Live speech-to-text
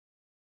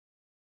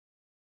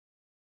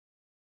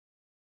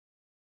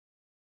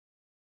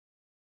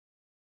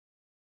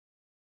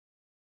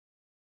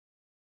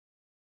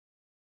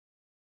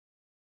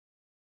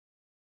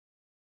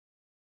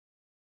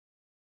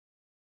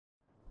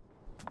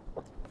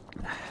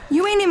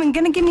You ain't even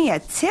gonna give me a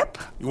tip?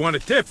 You want a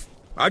tip?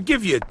 I'll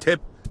give you a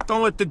tip.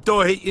 Don't let the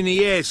door hit you in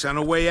the ass on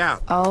the way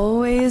out.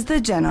 Always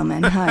the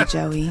gentleman, huh,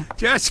 Joey?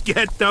 Just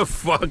get the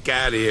fuck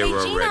out of here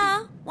already. Hey,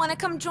 Gina, wanna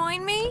come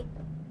join me?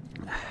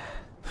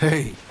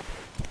 Hey,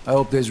 I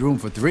hope there's room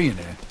for 3 in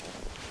there.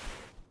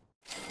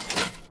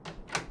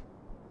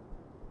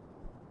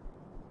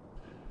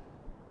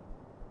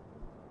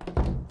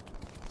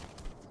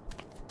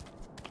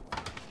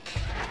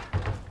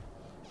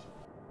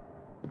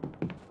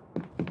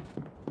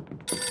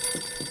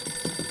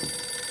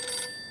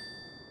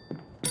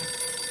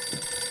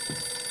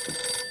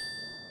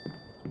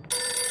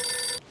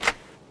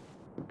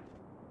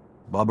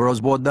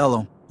 Barbaro's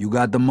Bordello. You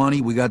got the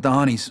money, we got the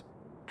honeys.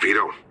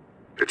 Vito,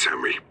 it's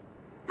Henry.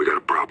 We got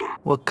a problem.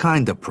 What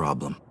kind of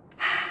problem?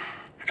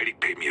 Eddie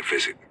paid me a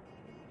visit.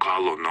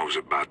 Carlo knows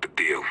about the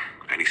deal,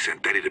 and he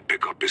sent Eddie to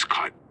pick up his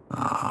cut.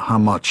 How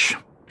much?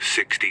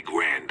 60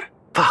 grand.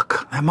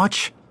 Fuck, that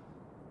much?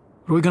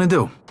 What are we gonna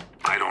do?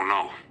 I don't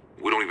know.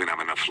 We don't even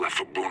have enough left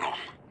for Bruno.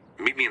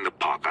 Meet me in the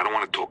park. I don't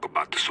want to talk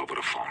about this over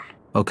the phone.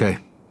 Okay.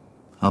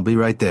 I'll be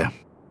right there.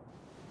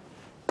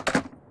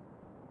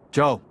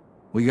 Joe,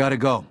 we gotta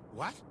go.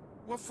 What?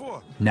 What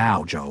for?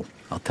 Now, Joe.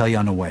 I'll tell you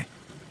on the way.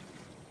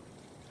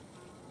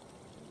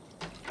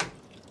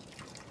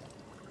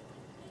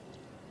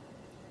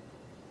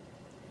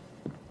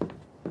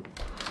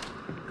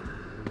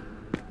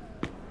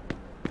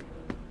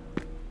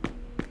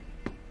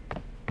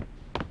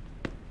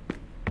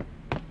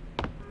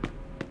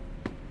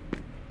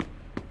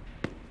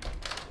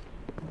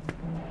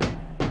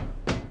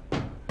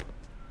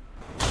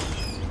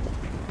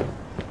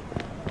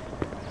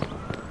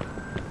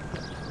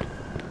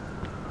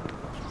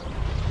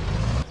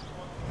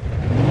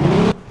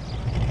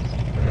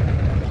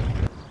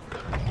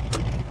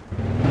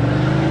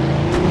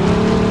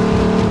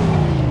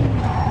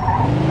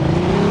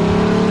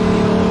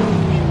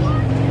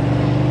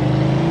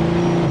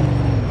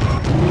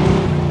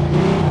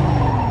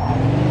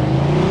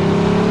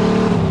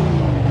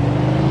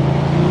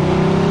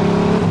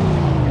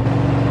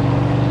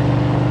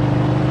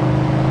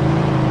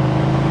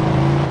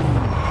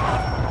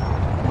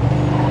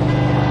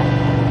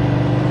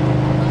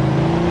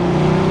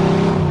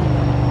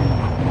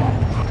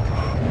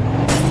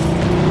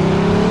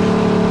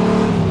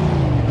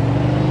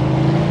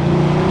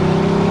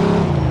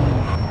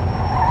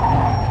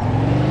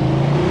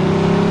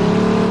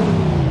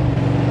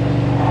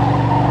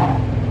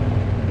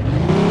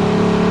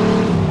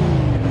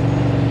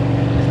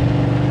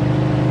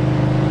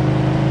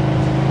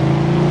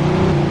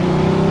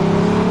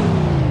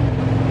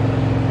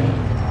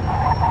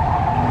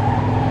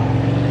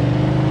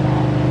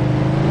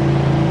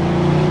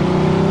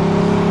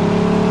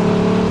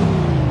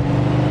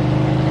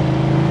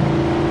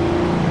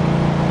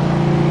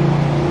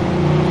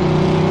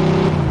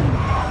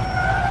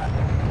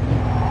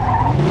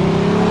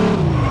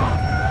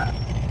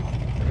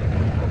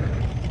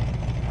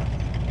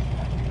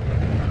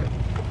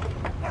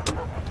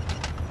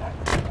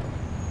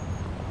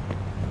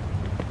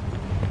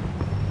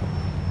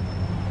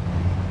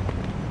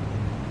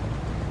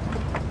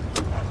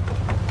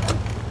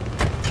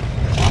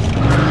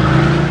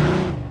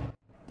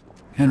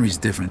 Henry's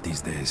different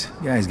these days.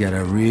 Guy's got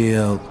a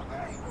real...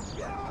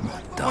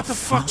 What the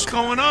fuck's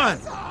going on?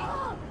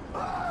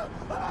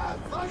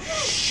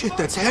 Shit,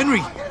 that's Henry!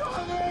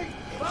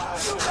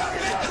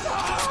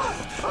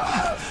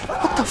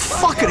 What the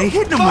fuck are they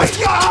hitting him with?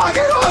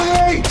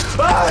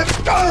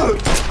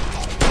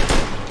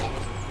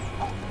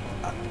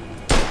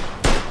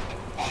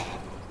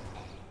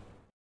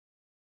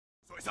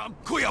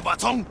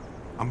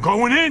 I'm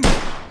going in!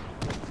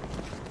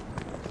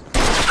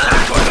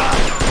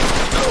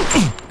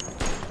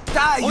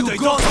 Die, you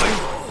go!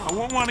 I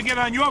won't want to get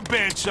on your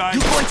bad side.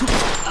 You're going to...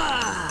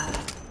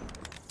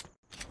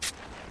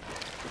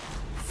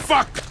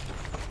 Fuck!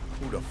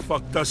 Who the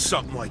fuck does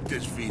something like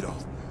this, Vito?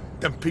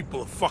 Them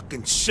people are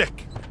fucking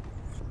sick.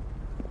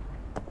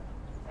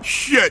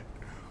 Shit!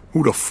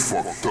 Who the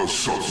fuck does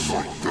something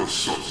like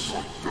this?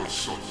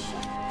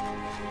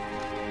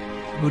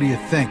 Who do you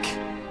think?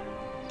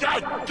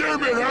 God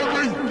damn it,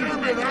 Henry!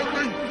 Damn it,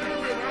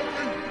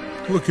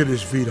 Henry! Look at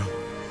this, Vito.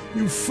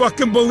 You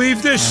fucking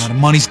believe this? The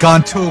money's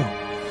gone too.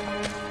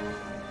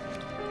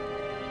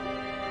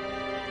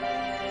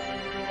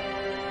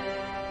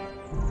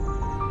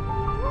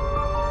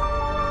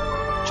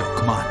 Joe,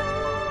 come on.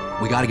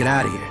 We gotta get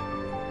out of here.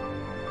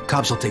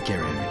 Cops will take care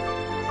of Henry.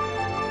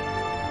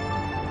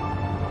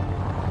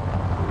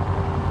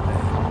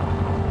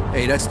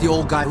 Hey, that's the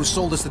old guy who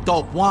sold us the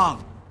dope,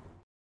 Wong.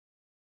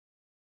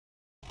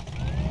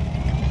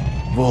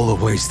 Of all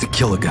the ways to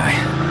kill a guy,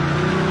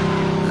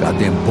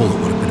 goddamn bullet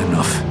would have been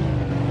enough.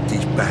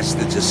 These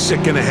bastards are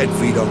sick in the head,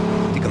 Vito.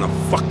 They're gonna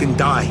fucking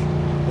die.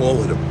 All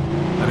of them.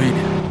 I mean,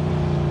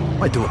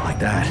 why do it like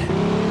that?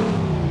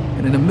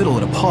 And in the middle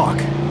of the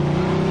park.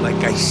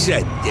 Like I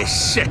said, they're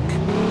sick.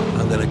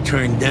 I'm gonna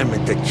turn them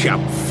into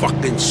chopped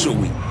fucking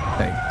suey.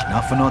 Hey,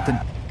 not for nothing.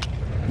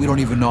 We don't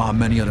even know how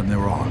many of them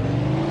there are.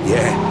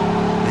 Yeah,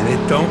 and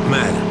it don't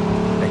matter.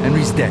 Hey,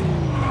 Henry's dead.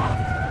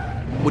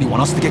 What, do you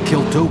want us to get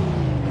killed too?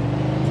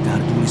 You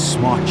gotta do this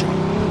smart, Joe.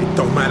 It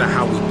don't matter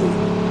how we do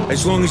it.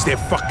 As long as they're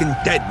fucking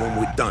dead when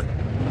we're done.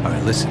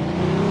 Alright, listen.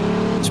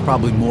 There's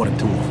probably more than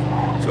 2 of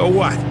them. So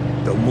what?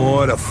 The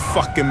more the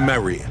fucking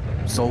merrier.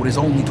 So there's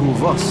only 2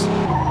 of us.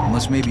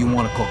 Unless maybe you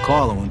want to call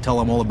Carlo and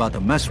tell him all about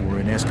the mess we're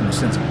in and ask him to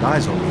send some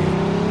guys over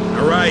here.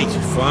 Alright,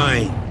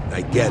 fine.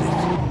 I get it.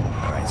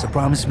 Alright, so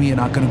promise me you're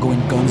not gonna go in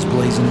guns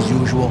blazing as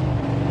usual.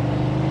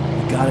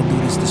 We gotta do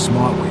this the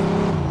smart way.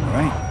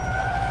 Alright?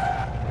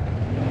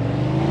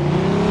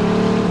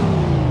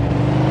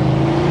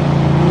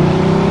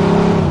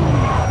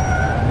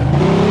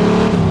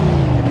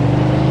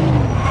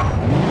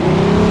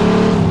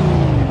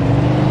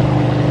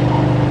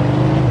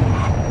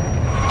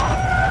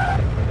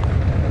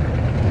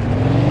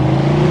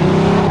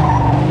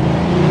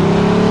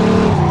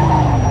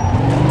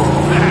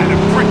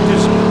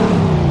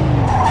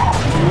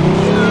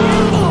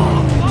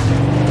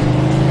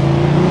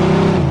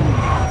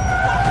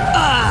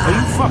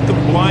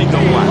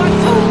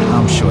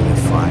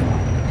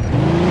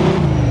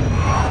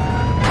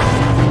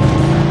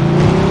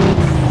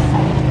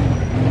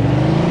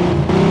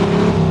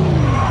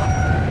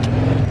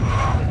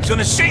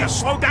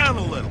 Slow down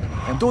a little.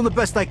 I'm doing the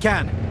best I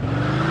can.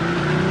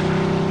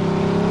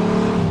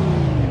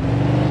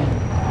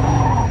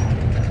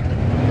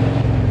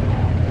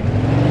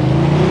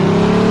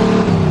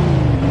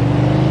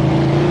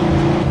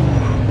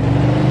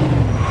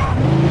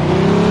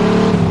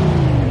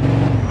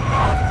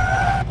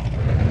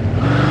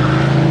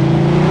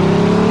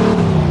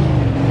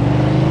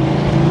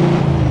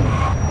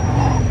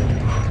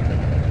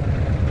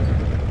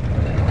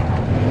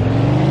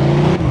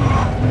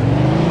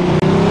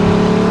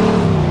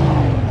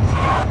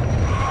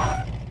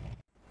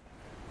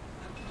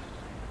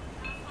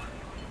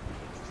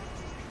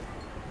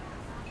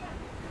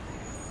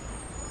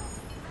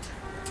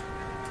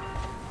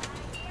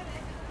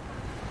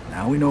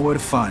 Now we know where to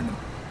find him.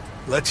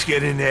 Let's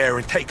get in there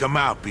and take him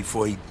out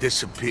before he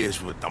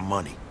disappears with the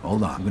money.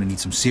 Hold on, I'm gonna need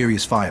some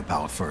serious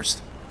firepower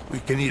first. We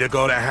can either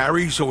go to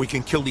Harry's or we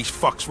can kill these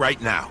fucks right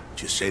now.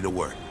 Just say the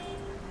word.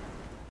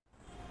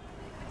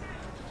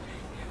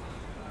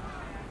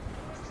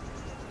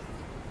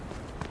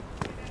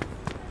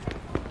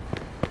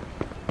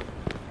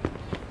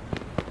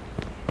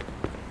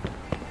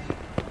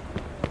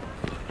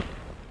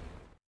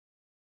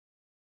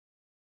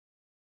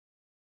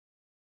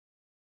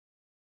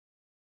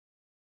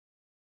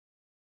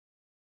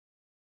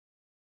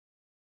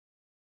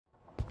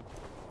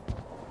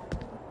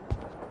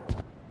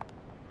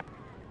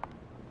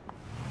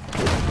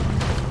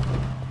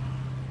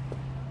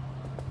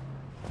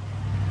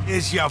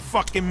 Here's your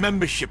fucking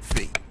membership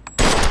fee.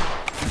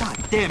 God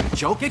damn it,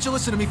 Joe. Can't you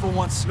listen to me for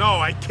once?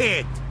 No, I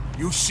can't.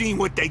 You seen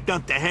what they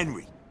done to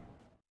Henry.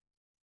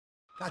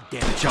 God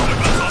damn it, Joe.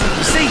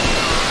 You see?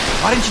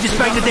 Why didn't you just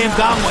bang the damn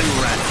gong while you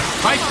were at it?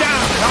 Pipe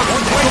down!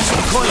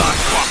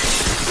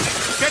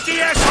 Get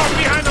the asshole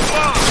behind the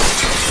bar!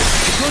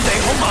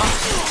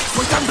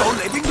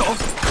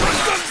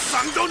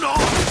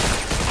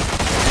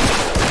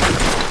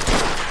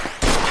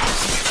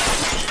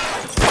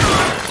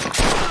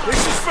 This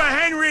is for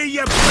Henry,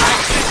 you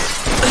bastard!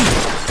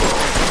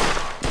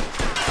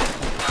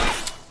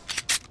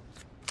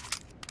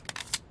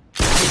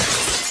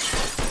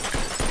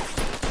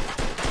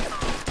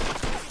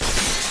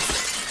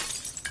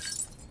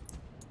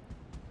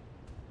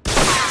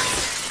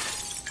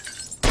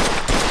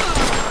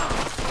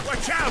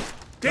 Watch out!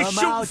 They're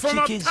shooting from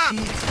up top!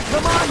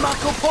 Come on,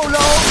 Marco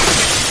Polo!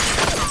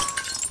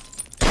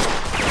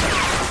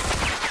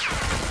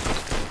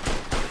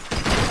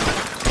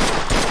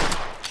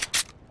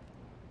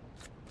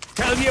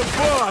 Tell your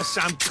boss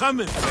I'm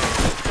coming for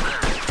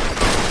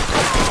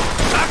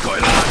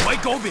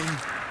him.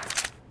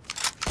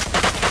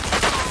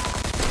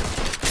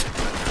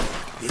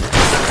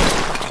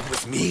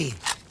 With me.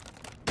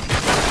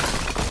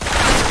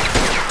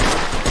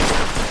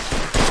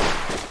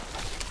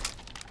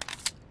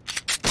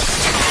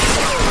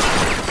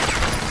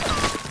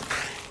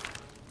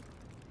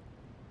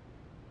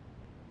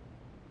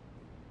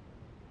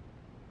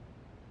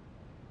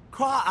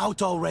 Crawl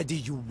out already,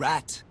 you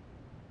rat!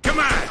 Come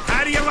on,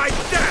 how do you like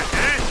that,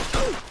 huh?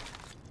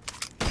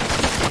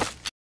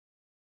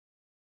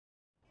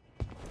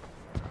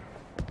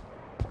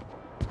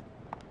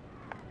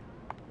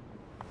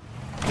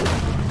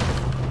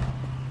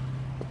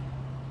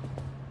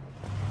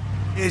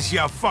 Here's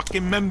your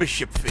fucking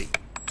membership fee.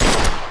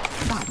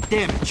 God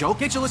damn it, Joe.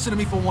 Can't you listen to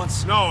me for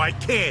once? No, I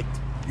can't.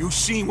 You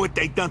seen what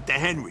they done to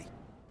Henry.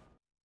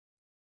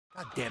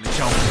 God damn it,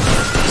 Joe.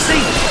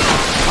 See?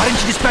 Why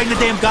didn't you just bang the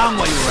damn gong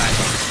while you were at it?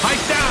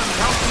 Pipe down and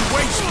help me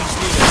waste these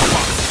little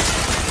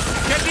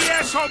fucks. Get the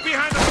asshole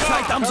behind the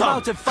bar. Thumbs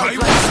up to fight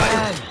like a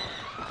man.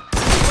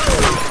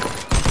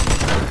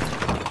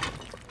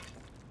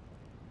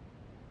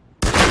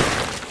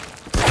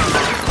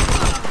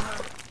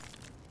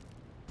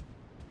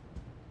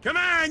 Come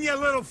on, you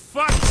little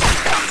fucks!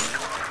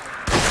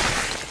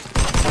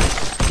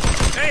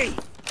 Hey,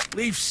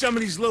 Leave some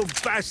of these little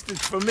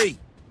bastards for me.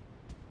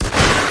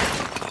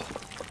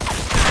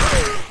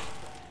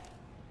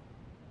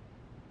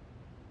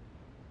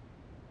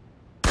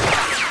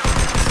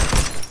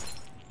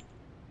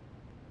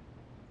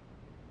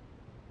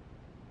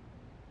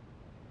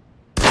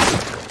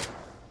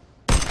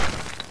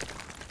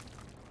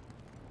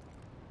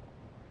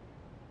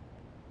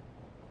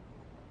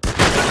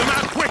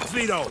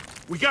 Vito,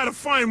 we gotta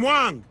find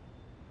Wang.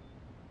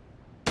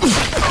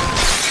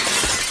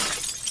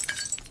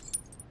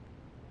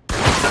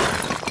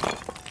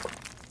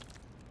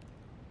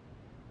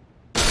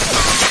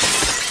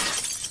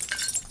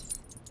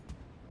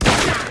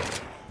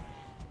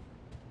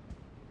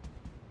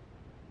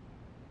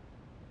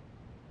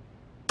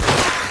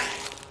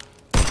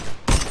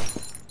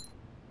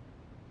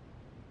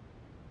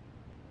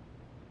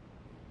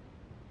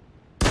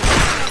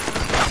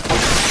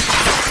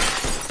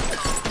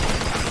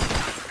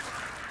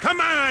 Come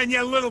on,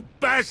 you little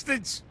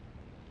bastards!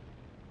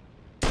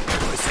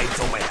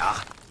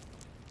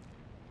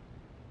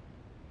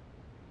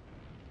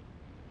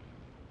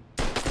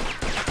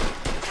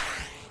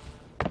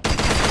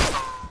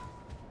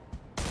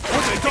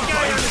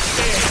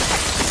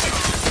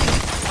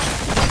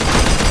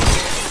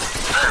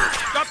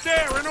 Up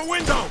there, in a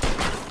window!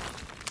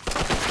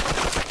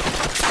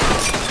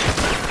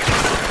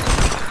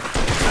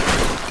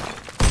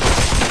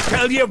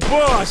 Tell your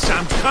boss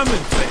I'm coming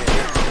for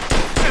you.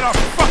 Where the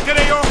fuck are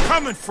they all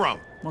coming from?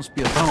 Must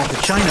be a tunnel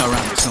to China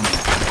around here somewhere.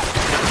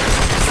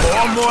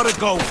 4 more to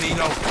go,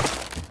 Vito.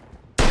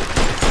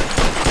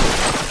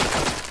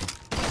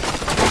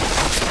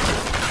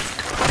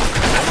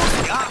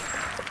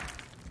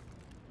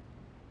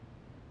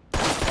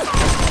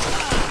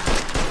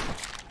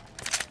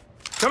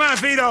 Come on,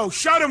 Vito.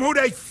 Show them who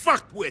they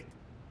fuck with.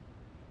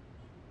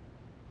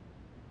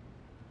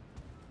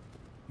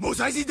 冇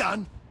使子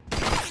彈，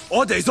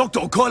我哋速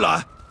度 call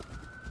啦。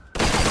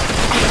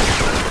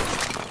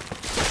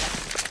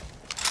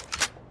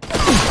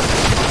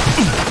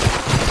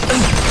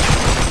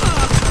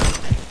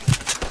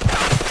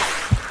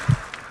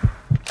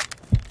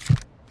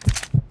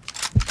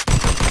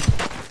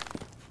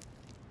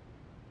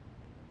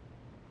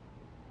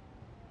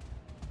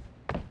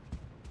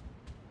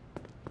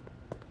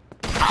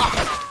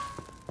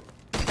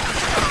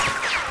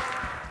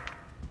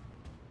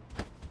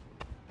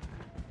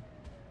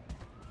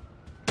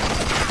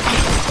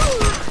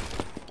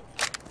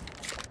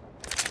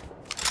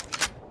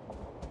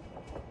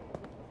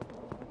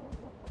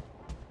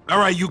All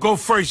right, you go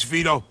first,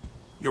 Vito.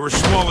 You're a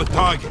smaller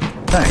target.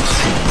 Thanks.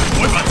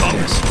 What am I talking?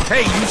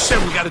 Hey, you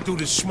said we gotta do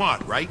this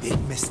smart, right? Big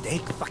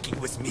mistake fucking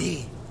with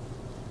me.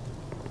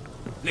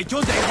 你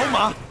裝定好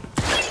嘛？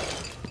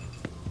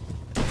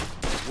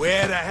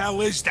 Where the hell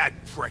is that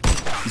prick?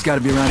 He's got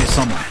to be around here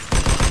somewhere.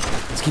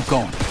 Let's keep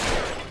going.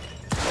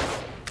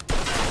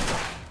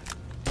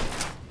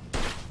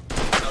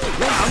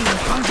 我行唔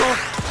行咗？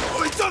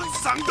佢真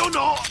省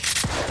到我。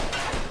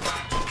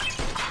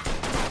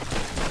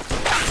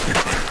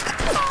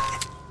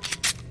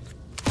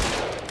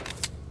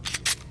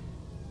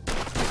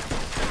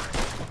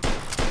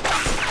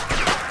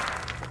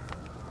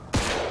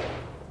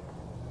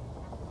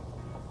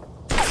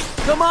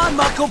 Come on,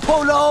 Marco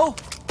Polo!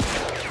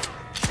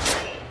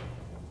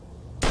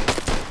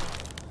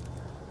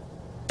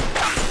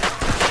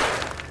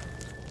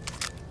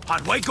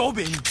 行位嗰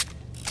邊。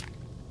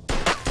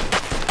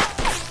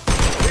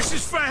This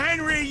is for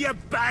Henry, you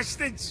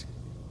bastards!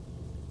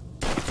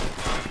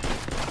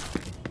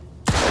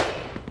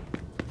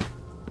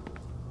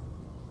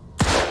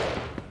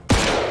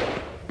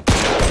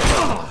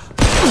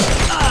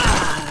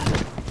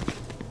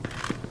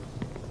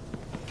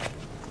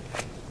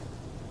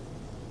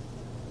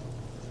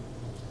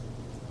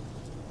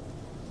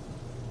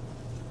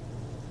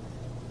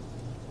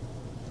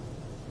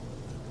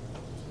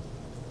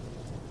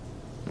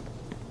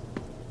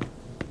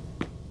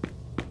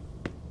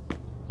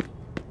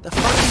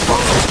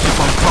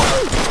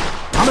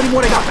 How many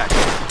more they got back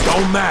there?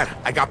 Don't matter.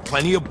 I got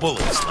plenty of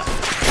bullets left.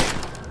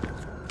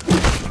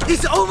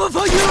 It's over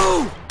for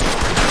you!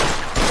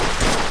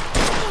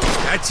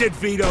 That's it,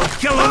 Vito.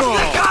 Kill them all.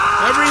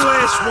 Every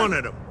last one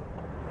of them.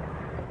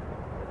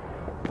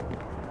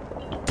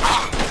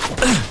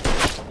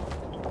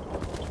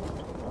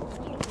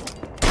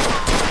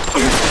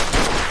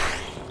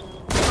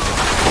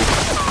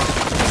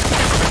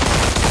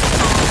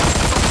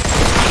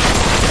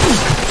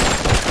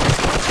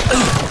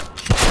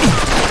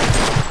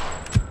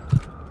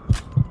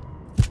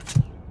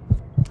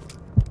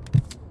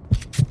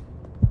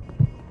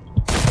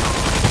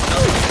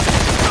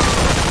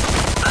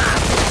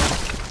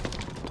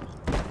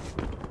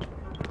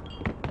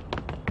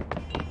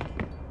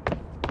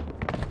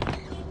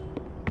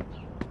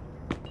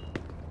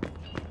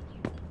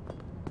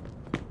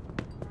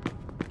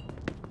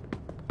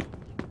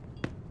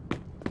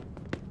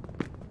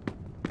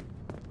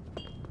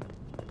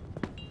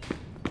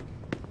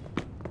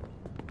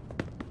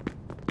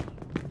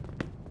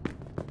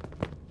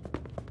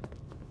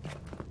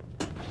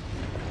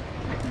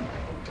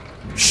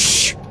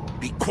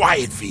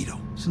 quiet, Vito.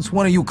 Since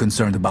when are you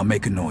concerned about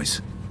making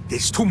noise?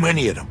 There's too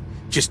many of them.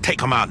 Just take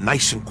them out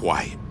nice and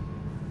quiet.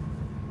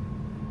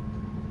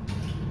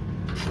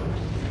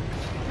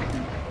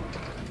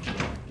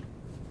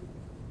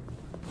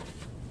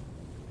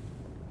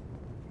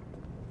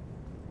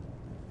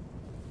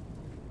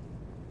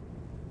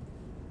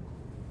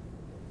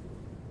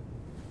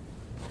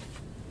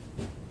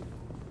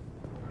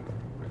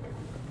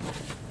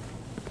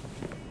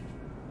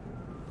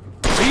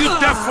 Are you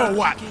deaf or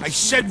what? I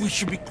said we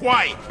should be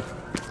quiet.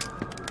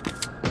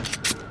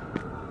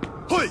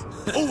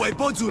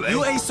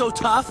 You ain't so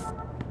tough.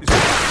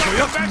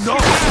 No!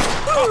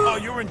 Oh,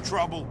 you're in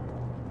trouble.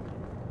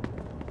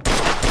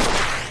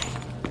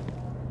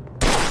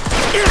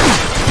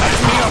 Let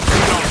me up,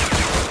 Vito.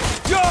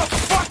 You're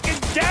fucking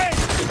dead!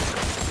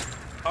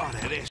 Oh,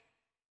 that is.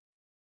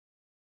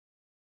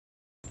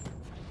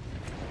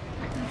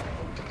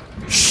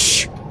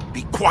 Shh!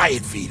 Be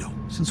quiet, Vito.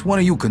 Since when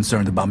are you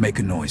concerned about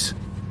making noise?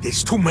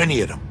 There's too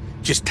many of them.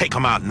 Just take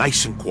them out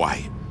nice and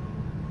quiet.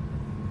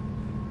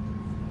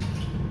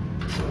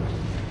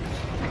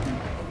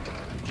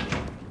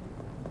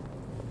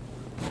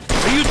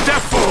 Are you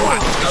deaf or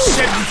what? I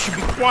said we should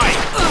be quiet.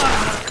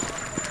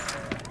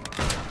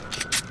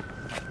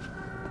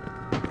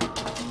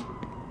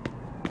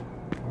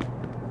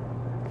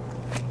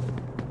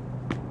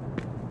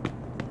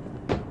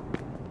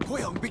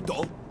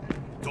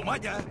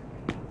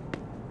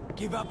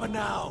 Give up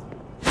now.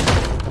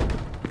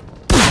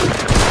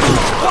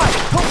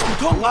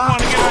 I want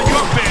to get on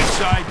your bad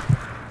side.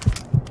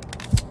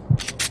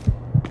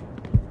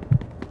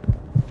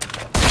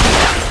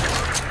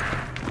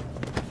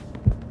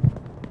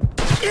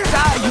 You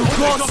got...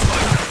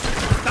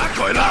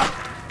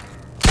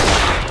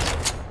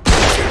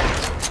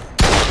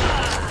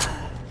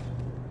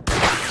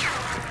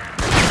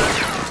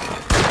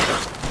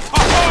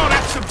 Oh,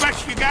 that's the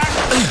best you got?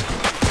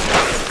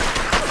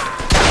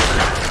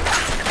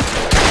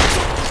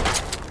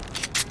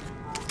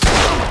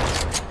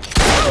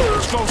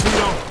 Let's go,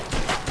 Vito.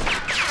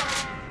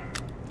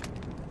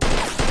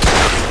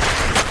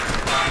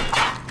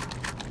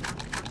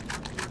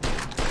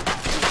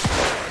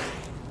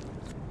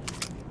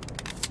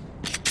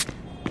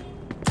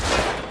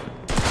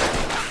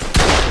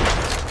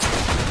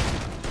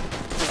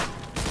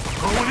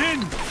 Going in.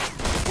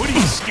 What are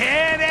you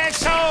scared,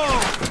 asshole?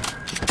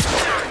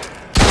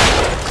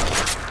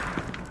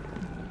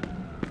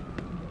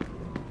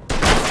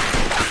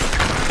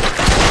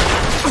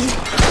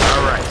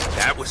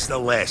 That was the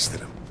last of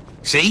them.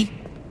 See?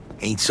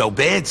 Ain't so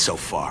bad so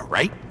far,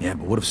 right? Yeah,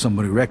 but what if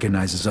somebody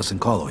recognizes us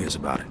and Carlo hears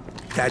about it?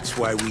 That's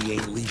why we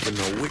ain't leaving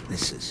no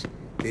witnesses.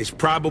 There's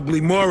probably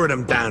more of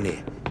them down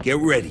here. Get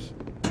ready.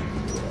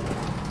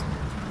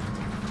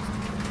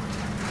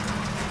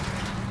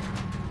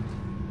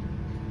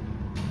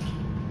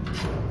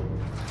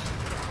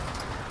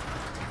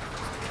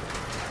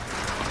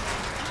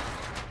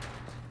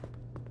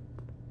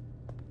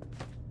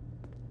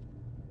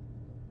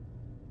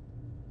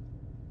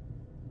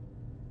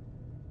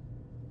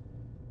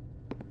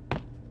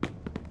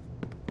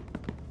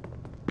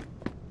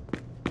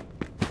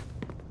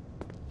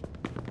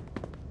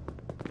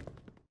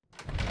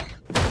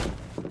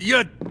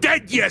 You're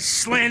dead, you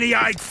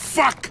slanty-eyed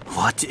fuck!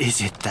 What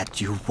is it that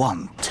you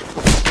want?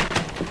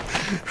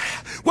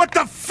 What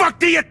the fuck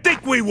do you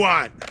think we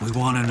want? We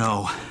want to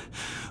know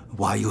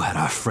why you had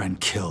our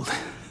friend killed.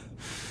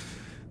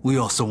 We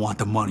also want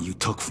the money you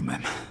took from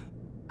him.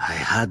 I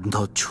had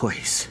no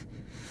choice.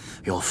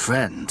 Your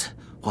friend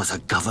was a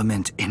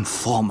government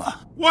informer.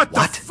 What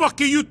the fuck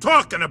are you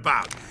talking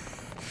about?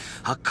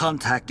 A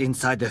contact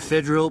inside the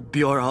Federal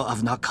Bureau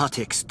of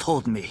Narcotics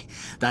told me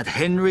that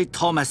Henry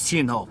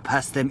Tomasino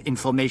passed them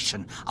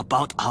information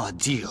about our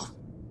deal.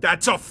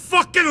 That's a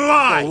fucking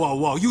lie!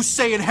 Whoa. You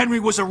saying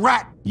Henry was a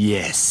rat?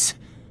 Yes.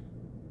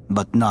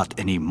 But not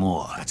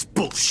anymore. That's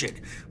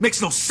bullshit.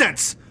 Makes no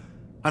sense.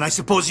 And I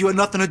suppose you had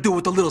nothing to do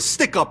with the little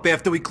stick-up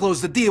after we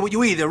closed the deal with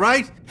you either,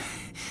 right?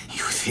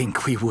 You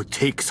think we would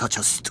take such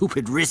a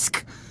stupid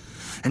risk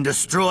and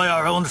destroy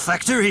our own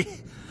factory?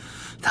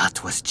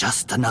 That was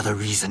just another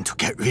reason to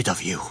get rid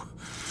of you.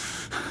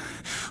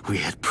 We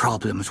had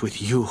problems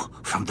with you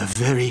from the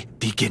very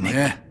beginning.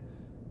 Yeah?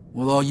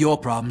 Well, all your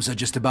problems are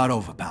just about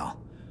over, pal.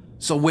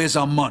 So where's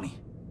our money?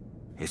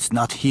 It's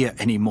not here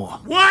anymore.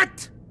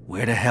 What?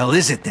 Where the hell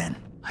is it then?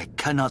 I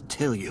cannot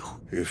tell you.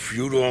 If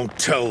you don't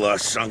tell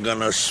us, I'm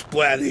gonna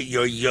splatter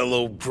your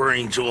yellow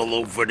brains all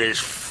over this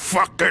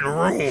fucking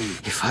room.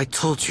 If I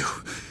told you,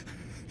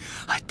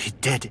 I'd be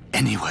dead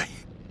anyway.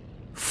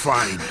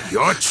 Fine,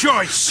 your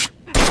choice.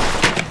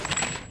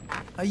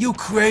 Are you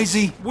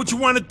crazy? What you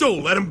want to do,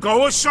 let him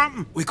go or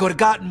something? We could have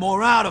gotten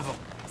more out of him.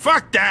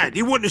 Fuck that,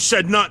 he wouldn't have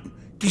said nothing.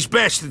 These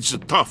bastards are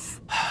tough.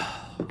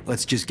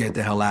 Let's just get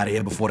the hell out of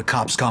here before the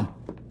cops come.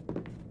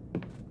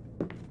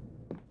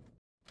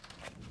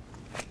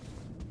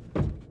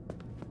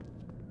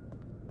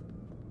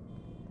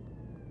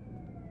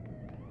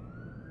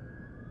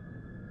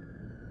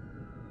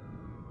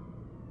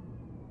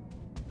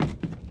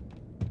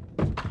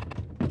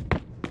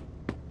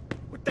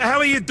 What The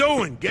hell are you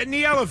doing? Get in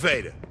the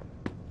elevator.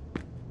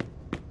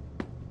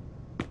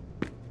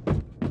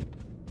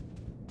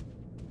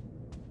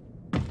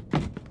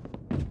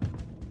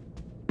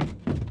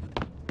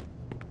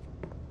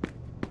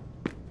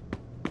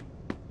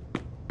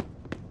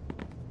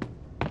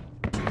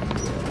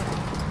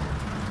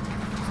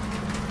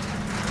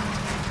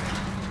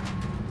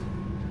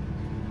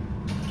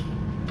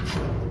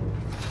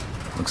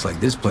 Looks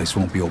like this place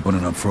won't be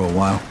opening up for a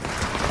while.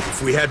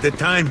 If we had the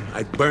time,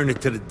 I'd burn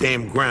it to the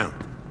damn ground.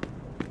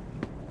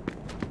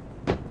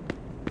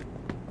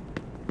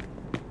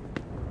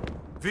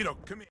 Vito,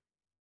 come here.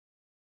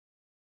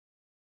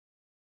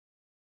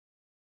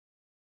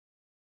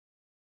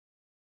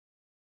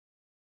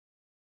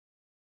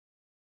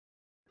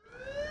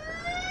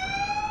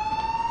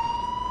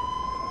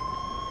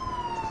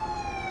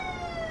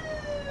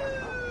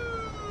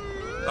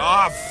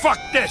 Ah, fuck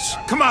this!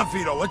 Come on,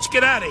 Vito, let's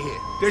get out of here.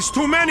 There's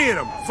too many of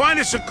them. Find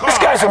us a car. This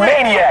guy's a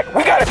maniac.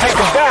 We gotta take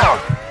him down.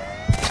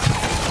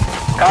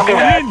 Copy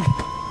that.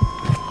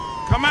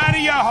 Come out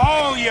of your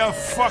hole, you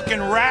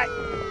fucking rat.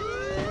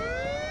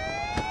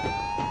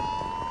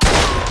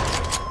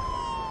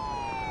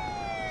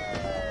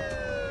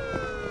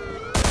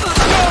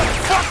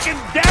 Fucking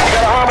down. We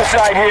got a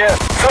homicide here.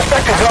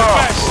 Suspect is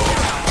armed.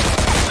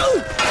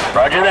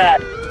 Roger that.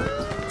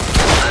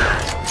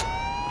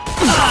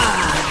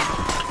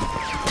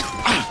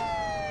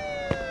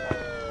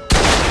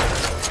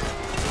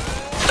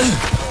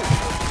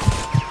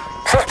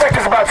 Suspect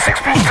is about 6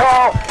 feet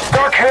tall,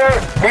 dark hair,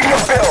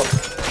 medium build.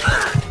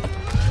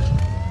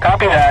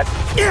 Copy that.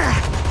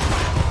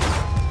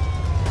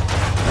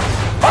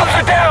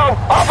 Officer down!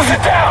 Officer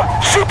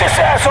down! Shoot this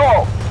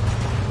asshole!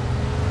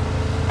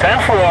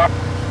 10-4.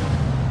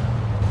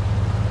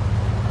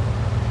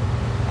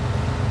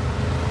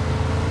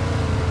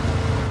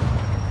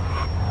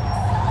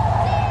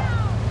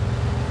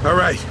 All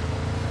right,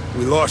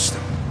 we lost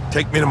him.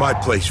 Take me to my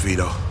place,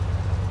 Vito.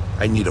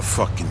 I need a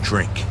fucking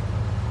drink.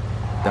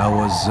 That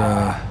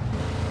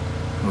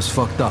was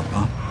fucked up,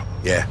 huh?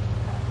 Yeah.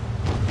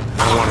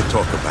 I don't want to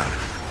talk about it.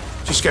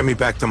 Just get me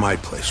back to my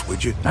place,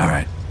 would you? All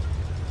right.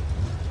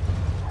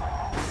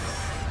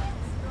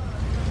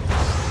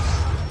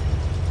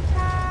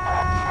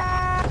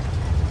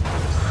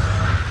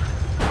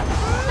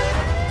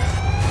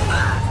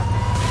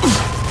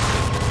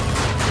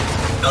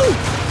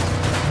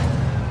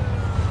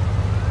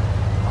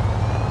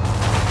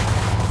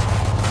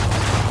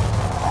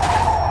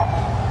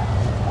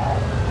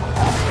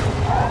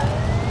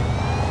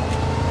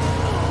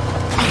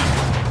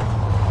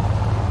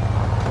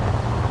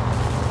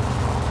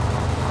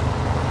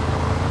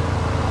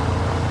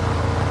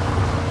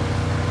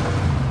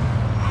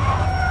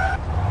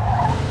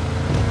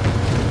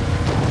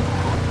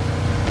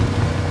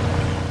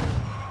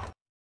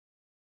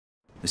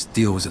 This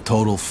deal was a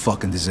total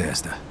fucking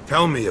disaster.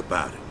 Tell me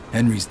about it.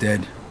 Henry's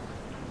dead.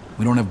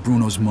 We don't have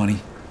Bruno's money.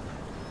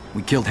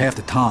 We killed half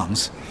the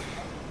Toms.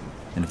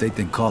 And if they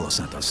think Carlo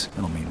sent us,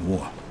 that'll mean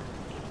war.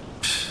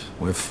 Psh,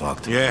 we're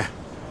fucked. Yeah.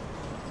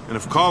 And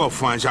if Carlo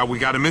finds out we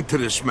got him into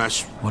this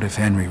mess... What if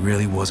Henry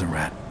really was a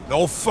rat?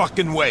 No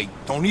fucking way.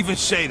 Don't even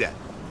say that.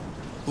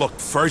 Look,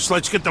 first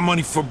let's get the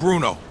money for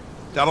Bruno.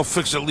 That'll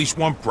fix at least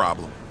one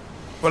problem.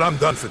 But I'm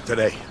done for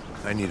today.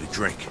 I need a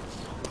drink.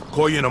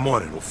 Call you in the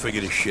morning. We'll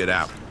figure this shit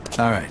out.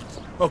 All right.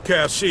 Okay,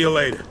 I'll see you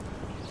later.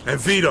 And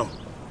Vito,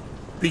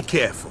 be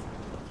careful.